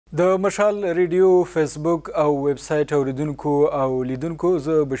د مشال راډیو فیسبوک او ویب سایټ اوریدونکو او لیدونکو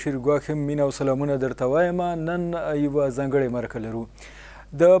زه بشري ګواښم مینه او سلامونه درته وایم. نن یوه ځانګړې مرکه لرو.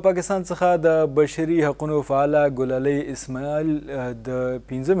 د پاکستان څخه د بشري حقونو فعاله ګلالۍ اسماعیل د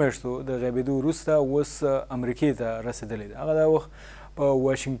 15 میاشتو د غیبېدو وروسته اوس امریکې ته رسېدلې ده. هغه دا وخت په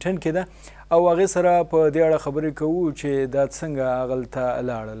واشنګټن کې ده او هغې سره په دې اړه خبرې کوو چې دا څنګه هغلته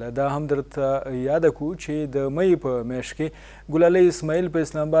لاړله. دا هم درته یاده کړو چې د مۍ په میاشت کې ګلالۍ اسماعیل په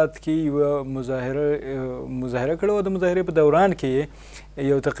اسلام آباد کې یوه مظاهره کړې وه. د مظاهرې په دوران کې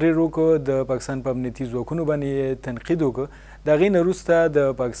یو تقریر وکړو، د پاکستان په امنیتي ځواکونو باندې تنقید وکړو. د هغې نه وروسته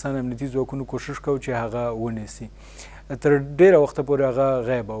د پاکستان امنیتي ځواکونو کوشش کوو چې هغه ونیسي. تر ډېره وخته پورې هغه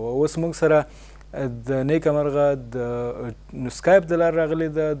غیبه وه. اوس موږ سره د نیکه مرغه د سکایپ د لارې راغلې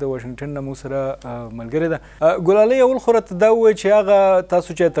ده، د واشنګټن نه موږ سره ملګرې ده. ګلالۍ، اول خو راته دا ووایه چې هغه تاسو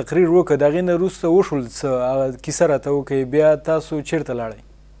چې تقریر وکړه د هغې نه وروسته وشول څه، هغه کیسه راته وکړئ. بیا تاسو چیرته لاړئ؟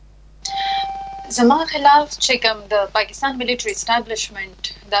 زما خلاف چې کوم د پاکستان ملټري اسټابلیشمنټ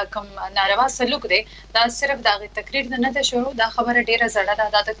دا کوم ناروا سلوک دی، دا صرف د هغې تقریر نه ده شروع. دا خبره ډېره زړه ده.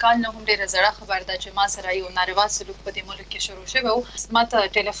 دا د کال نه هم ډېره زړه خبره ده چې ما سره یو ناروا سلوک په دې ملک کې شروع شوی و. ما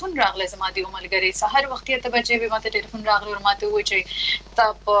ته ټلیفون راغلی، زما د یو ملګري سهار وختي 8 بجې به ما ته ټلیفون راغلی او ما ته ووایي چې تا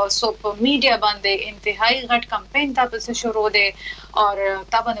په میډیا باندې انتهایی غټ کمپین تا پسې شروع دی او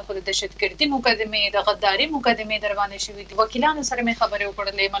تا باندې خو د دهشتګردي مقدمې، د غداري مقدمې در باندې شوي دي. وکیلانو سره مې خبرې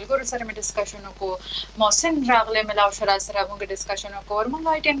وکړلې، ملګرو سره مې ډسکشن وکړو، محسن راغلی ملاو شو، را سره موږ ډسکشن وکړو. موږ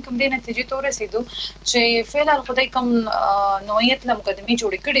وايي ټیم کوم دې نتیجې ته ورسېدو چې فعلا خدای کوم نوعیت له مقدمې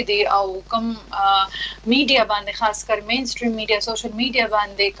جوړې کړې دي او کوم میډیا باندې خاص کر مین سټریم میډیا، سوشل میډیا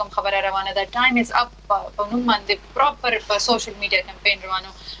باندې کوم خبره روانه ده. ټایم از اپ په نوم باندې پراپر په سوشل میډیا کمپین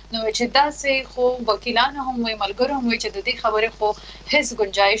روانو. نو چې داسې خو وکیلانو هم وایي، ملګرو هم وایي چې د دې خبرې خو هیڅ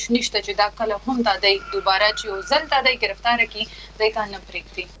گنجایش نشته چې دا کله هم دا دی دوباره چې یو ځل دا دی ګرفتاره کړي، دی ته نه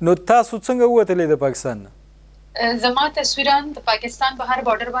پرېږدي. نو تاسو څنګه ووتلې د پاکستان نه؟ زما تصویران د پاکستان په هر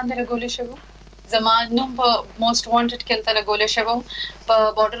بارډر باندې لګولې شوي. زما نوم په موسټ وانټډ کې هلته لګولې شوی. په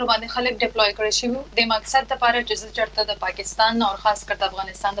بارډر باندې خلک ډپلوی کړی شوي د مقصد دپاره چې زه چېرته د پاکستان او خاص کر د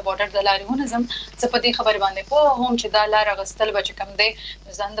افغانستان د بارډر د لارې ونه ځم. زه په دې خبرې باندې پوه هم چې دا لار اخیستل به چې کوم دی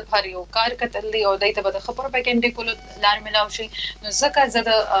نو ځان دپاره یو کار کتل دی او دی ته به د ښه پروپیګنډې کولو لار میلاو شي. نو ځکه زه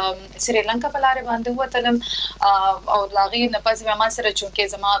د سريلنکا په لارې باندې وتلم او د هغې نه پس بیا ما سره چونکې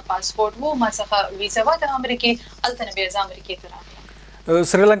زما پاسپورټ و، ما څخه ویزه وه د امریکې، هلته نه بیا زه امریکې ته راغلم.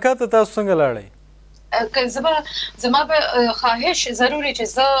 سريلنکا ته تاسو څنګه لاړئ؟ زما به خواهش ضروري چې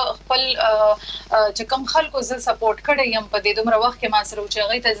زه خپل چې کوم خلکو زه سپورټ کړی یم په دې دومره وخت کې ما سره چې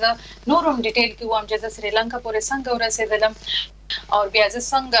هغوی ته زه نور هم ډیټیل کې ووایم چې زه سريلنکا پورې څنګه ورسېدلم او بیا زه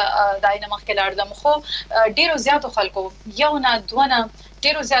څنګه د هغې نه مخکې لاړلم. خو ډېرو زیاتو خلکو، یو نه دوه نه،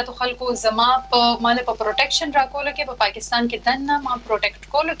 ډېرو زیاتو خلکو زما ماله په پروټیکشن راکولو کې، په پاکستان کې دننه ما پروټیکټ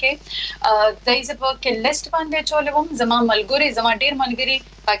کولو کې دی زه په کې لیسټ باندې اچولی وم. زما ملګري، زما ډېر ملګري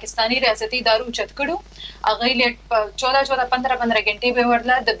پاکستاني ریاستي ادارو اوچت کړو. هغوی لیټ په 14-15 غنټې به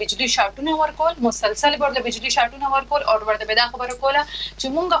ورله د بجلي شاټونه ورکول، مسلسل به ورله بجلي شاټونه ورکول او ورته به دا خبره کوله چې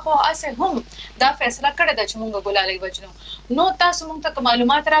مونږ خو هسې هم دا فیصله کړې ده چې مونږ ګلالۍ وجنو. نو تاسو مونږ ته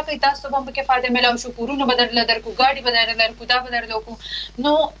معلومات راکړئ، تاسو به هم پکې فایده میلاو شو، کورونه به درله درکړو، ګاډي به درله درکړو، دا به درله وکړو.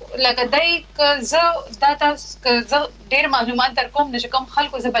 نو لکه دی که زه دا تاسو که زه ډېر معلومات در کوم نو چې کوم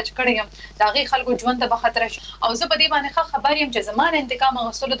خلکو زه بچ کړی یم د هغې خلکو ژوند ته به خطره شي او زه په دې باندې ښه خبر یم چې زما د انتقام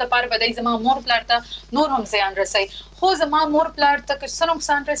اخیستلو دپاره به دی زما مور پلار ته نور هم زیان رسوي. خو زما مور پلار ته که څه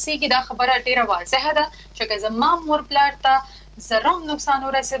نقصان رسېږي دا خبره ډېره واضحه ده چې که زما مور پلار ته ذره هم نقصان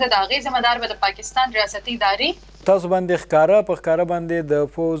ورسېده د هغې ذمهدار به د پاکستان ریاستي ادارې تاسو باندې ښکاره باندې د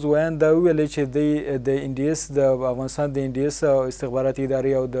پوز ویان دا وویلې چې دی د ان ډي اس د افغانستان د ان ډي اس استخباراتي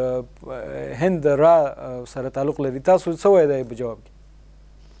ادارې او د هند را سره تعلق لري. تاسو څه وایئ د په جواب کې؟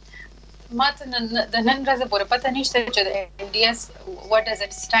 ما ته د نن ورځې پورې پته نشته چې د ان ډي اس what does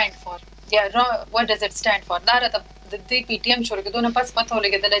it stand for یا what does it stand for. دا راته د دې پی ټي ایم شروع کېدو نه پس پته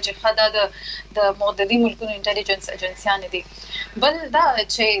ولګېدله چې ښه دا د متحدي ملکونو انټلیجنس ایجنسیانې دي. بل دا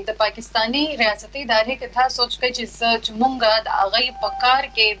چې د پاکستاني ریاستي ادارې کې تا سوچ کوئ چې مونږ د هغوی په کار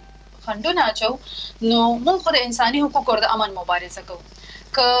کې خنډونه اچو نو مونږ خو د انساني حقوقو او د امن مبارزه کوو.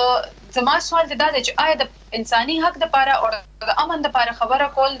 که زما سوال دا دی چې آیا د انساني حق دپاره او د امن دپاره خبره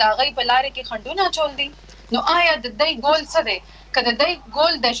کول د هغوی په لارې کې خنډونه اچول دي نو آیا د دی ګول څه دی؟ که د دی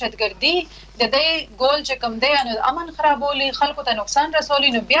ګول دهشتګردي، د دی ګول چې کوم دی نو د امن خرابولی، خلکو ته نقصان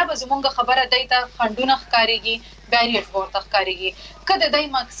رسولی، نو بیا به زمونږ خبره دی ته خنډونه ښکارېږي، بیریټ ورته ښکارېږي. که د دی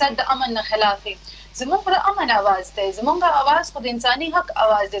مقصد د امن نه خلاف وي زمونږ د امن اواز دی، زمونږ اواز خو د انساني حق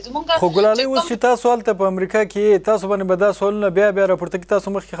اواز دی. زمونږ خو ګلالۍ اوس چې تاسو هلته په امریکا کې تاسو باندې به دا سوالونه بیا بیا راپورته کړي.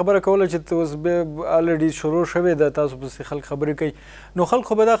 تاسو مخکې خبره کوله چې اوس الریډي شروع شوې ده، تاسو پسې خلک خبرې کوي، نو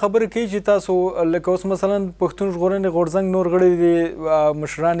خلک خو به دا خبرې کوي چې تاسو لکه اوس مثلا پښتون ژغورنې غورځنګ نور غړي دي،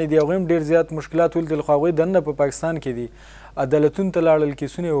 مشران دي، هغوی هم ډېر زیات مشکلات ولیدل، خو هغوی دننه په پاکستان کې دي، عدالتونو ته لاړل،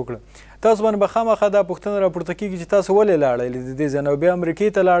 کیسونه یې وکړه. تاسو باندې به خامخا دا پوښتنه راپورته کېږي چې تاسو ولې لاړئ د دې ځای نه، بیا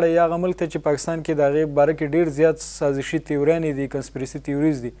امریکې ته لاړئ، هغه ملک ته چې پاکستان کې د هغې باره کې ډېر زیات سازشي تیوریانې دي، کنسپریسي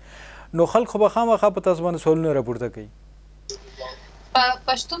تیوریز دي، نو خلک خو به خامخا په تاسو باندې سوالونه راپورته کوي.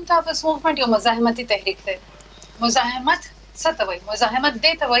 پښتون تحفظ موومنټ یو مزاحمتي تحریک دی. مزاحمت څه ته وایي؟ مزاحمت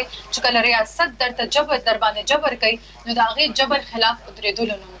دې ته وایي چې کله ریاست درته در باندې جبر کوي نو د هغې جبر خلاف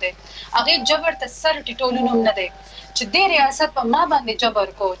ودرېدلو نوم دی، هغې جبر ته سر ټیټولو نوم نه دی. چې دې ریاست په ما باندې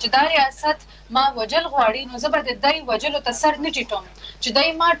جبر کو چې دا ریاست ما وجل غواړي نو زه به د دی وجلو ته سر نه ټیټوم، چې دی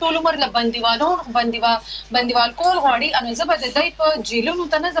ما ټول عمر له بندیوال کول غواړي نو زه به د دی په جیلونو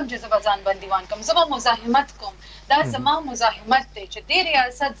ته نه ځم چې زه به ځان بندیوان کوم، زه به مزاحمت کوم. دا زما مزاحمت دی چې دې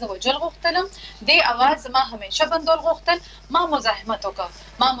ریاست زه وجل غوښتلم، دې اواز زما همیشه بندول غوښتل، ما مزاحمت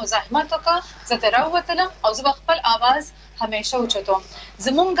وکړه، زه ته راووتلم او زه به خپل اواز همیشه اوچتوم.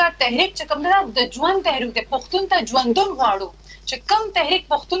 زمونږ تحریک چې کوم دی د ژوند تحریک دی، پښتون ته ژوندون غواړو. چې کوم تحریک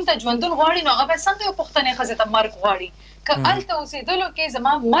پښتون ته ژوندون غواړي نو هغه به څنګه یو پښتنې ښځې ته مرګ غواړي؟ که هلته اوسېدلو کې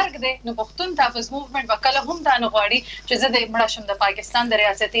زما مرګ دی نو پښتون تحفظ موومنټ به کله هم دا نه غواړي چې زه د مړه شم د پاکستان د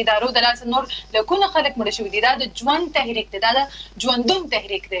ریاستي ادارو د لاسه نور لکونه خلک مړه شوي دي. دا د ژوند تحریک دی، دا د ژوندون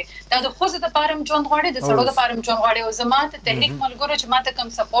تحریک دی، دا د ښځو دپاره هم ژوند غواړي، د سړو دپاره هم ژوند غواړي. او زما د تحریک ملګرو چې ما ته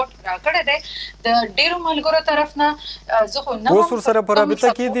کوم سپورټ راکړی دی د ډېرو ملګرو طرف نه، زه خو نه اوس ورسره په رابطه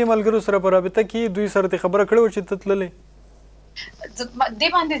کې دي، ملګرو سره په رابطه کې دوی سره دې خبره کړې وه چې ته تللی؟ دې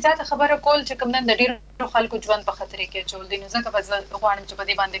باندې زیاته خبره کول چې کوم نن د ډېرو خلکو ژوند په خطرې کې اچول دي، نو ځکه به زه غواړم چې په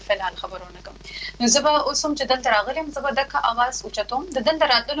دې باندې فلحال خبره ونه کړم. نو زه به اوس هم چې دلته راغلی یم زه به دغه اواز اوچتوم. د دلته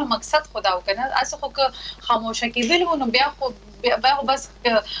راتللو مقصد خو دا و که نه، هسې خو که خاموشه کېدل وو نو بیا خو بس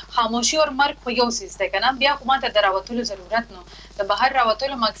خاموشي او مرګ خو یو څیز دی که نه، بیا خو ماته د راوتلو ضرورت نو. د بهر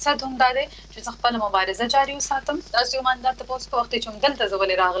راوتلو مقصد هم دا دی چې زه خپله مبارزه جاري وساتم. داسې یو ماندار ته اوس په وخت چې هم دلته زه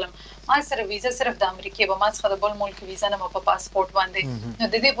ولې راغلم، ما سره ویزه صرف د امریکې به، ما څخه د بل ملک ویزه نه وه په پاسپورټ باندې، نو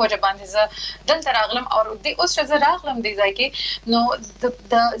د دې په وجه باندې زه دلته راغلم. او اوس چې زه راغلم دې ځای کې نو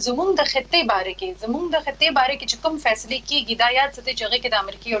د زمونږ د خطې باره کې چې کوم فیصلې کېږي دا یاد ساتئ چې هغې کې د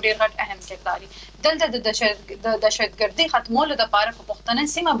امریکې یو ډېر غټ اهم کردار دی. دلته د دهشتګردۍ ختمولو دپاره په پښتنه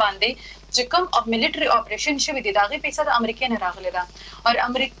سیمه باندې چې کوم ملټري اپریشن شوی دی د هغې پیسه د امریکې نه راغلی ده، او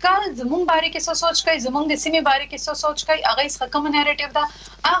امریکا زمونږ باره کې څه سوچ کوي، زمونږ د سیمې باره کې څه سوچ کوي، هغې څخه کومه نیریټیو ده،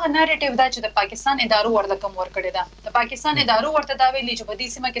 هغه نیریټیو ده چې د پاکستان ادارو ورته کوم ورکړې ده. د پاکستان ادارو ورته دا ویلي چې په دې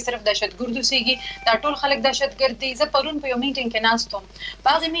سیمه کې صرف دهشتګرد اوسېږي، دا ټول خلک دهشتګرد دي. زه پرون په یو میټینګ کې ناست وم، په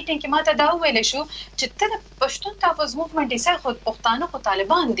هغې میټینګ کې ماته دا وویلی شو چې ته د پښتون تحفظ موومنټ یې خو پښتانه خو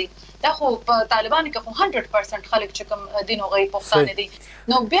طالبان دي، دا خو په طالبانو کې خو 100% خلک چې کوم دین او غیر پښتانه دي.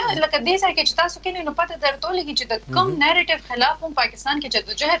 نو بیا لکه دې ځای کې چې تاسو کینئ نو پته درته ولګي چې د کوم نیریټیو خلاف هم پاکستان کې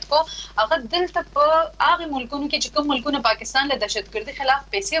جدوجهد کو، هغه دلته په هغه ملکونو کې چې کوم ملکونه پاکستان له دهشتګردۍ خلاف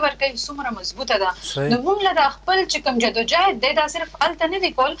پیسې ورکوي څومره مضبوطه ده. نو موږ له د خپل چې کوم جدوجهد دی دا صرف هلته نه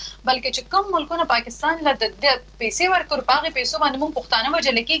دی کول، بلکې چې کوم ملکونه پاکستان له د پیسې ورکوي په هغې پیسو باندې موږ پښتانه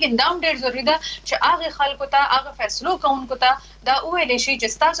وژلی کېږي. دا هم ډېر ضروري ده چې هغې خلکو ته، هغه فیصلو کوونکو ته دا وویلی شي چې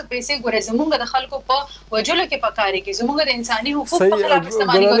ستاسو پیسې ګورئ زموږ د خلکو په وژلو کې په کار کې، زموږ د انساني حقوق په خلاف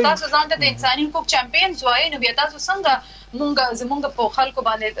استعمالي کوي. تاسو ځان ته د انساني حقوق چمپینز وایئ، نو بیا تاسو څنګه زموږ په خلکو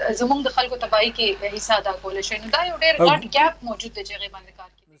باندې زموږ د خلکو تباهي کې حصه ادا کولی شئ؟ نو دا یو ډېر غټ ګیپ موجود دی چې هغې باندې کار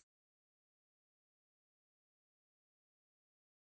کوي.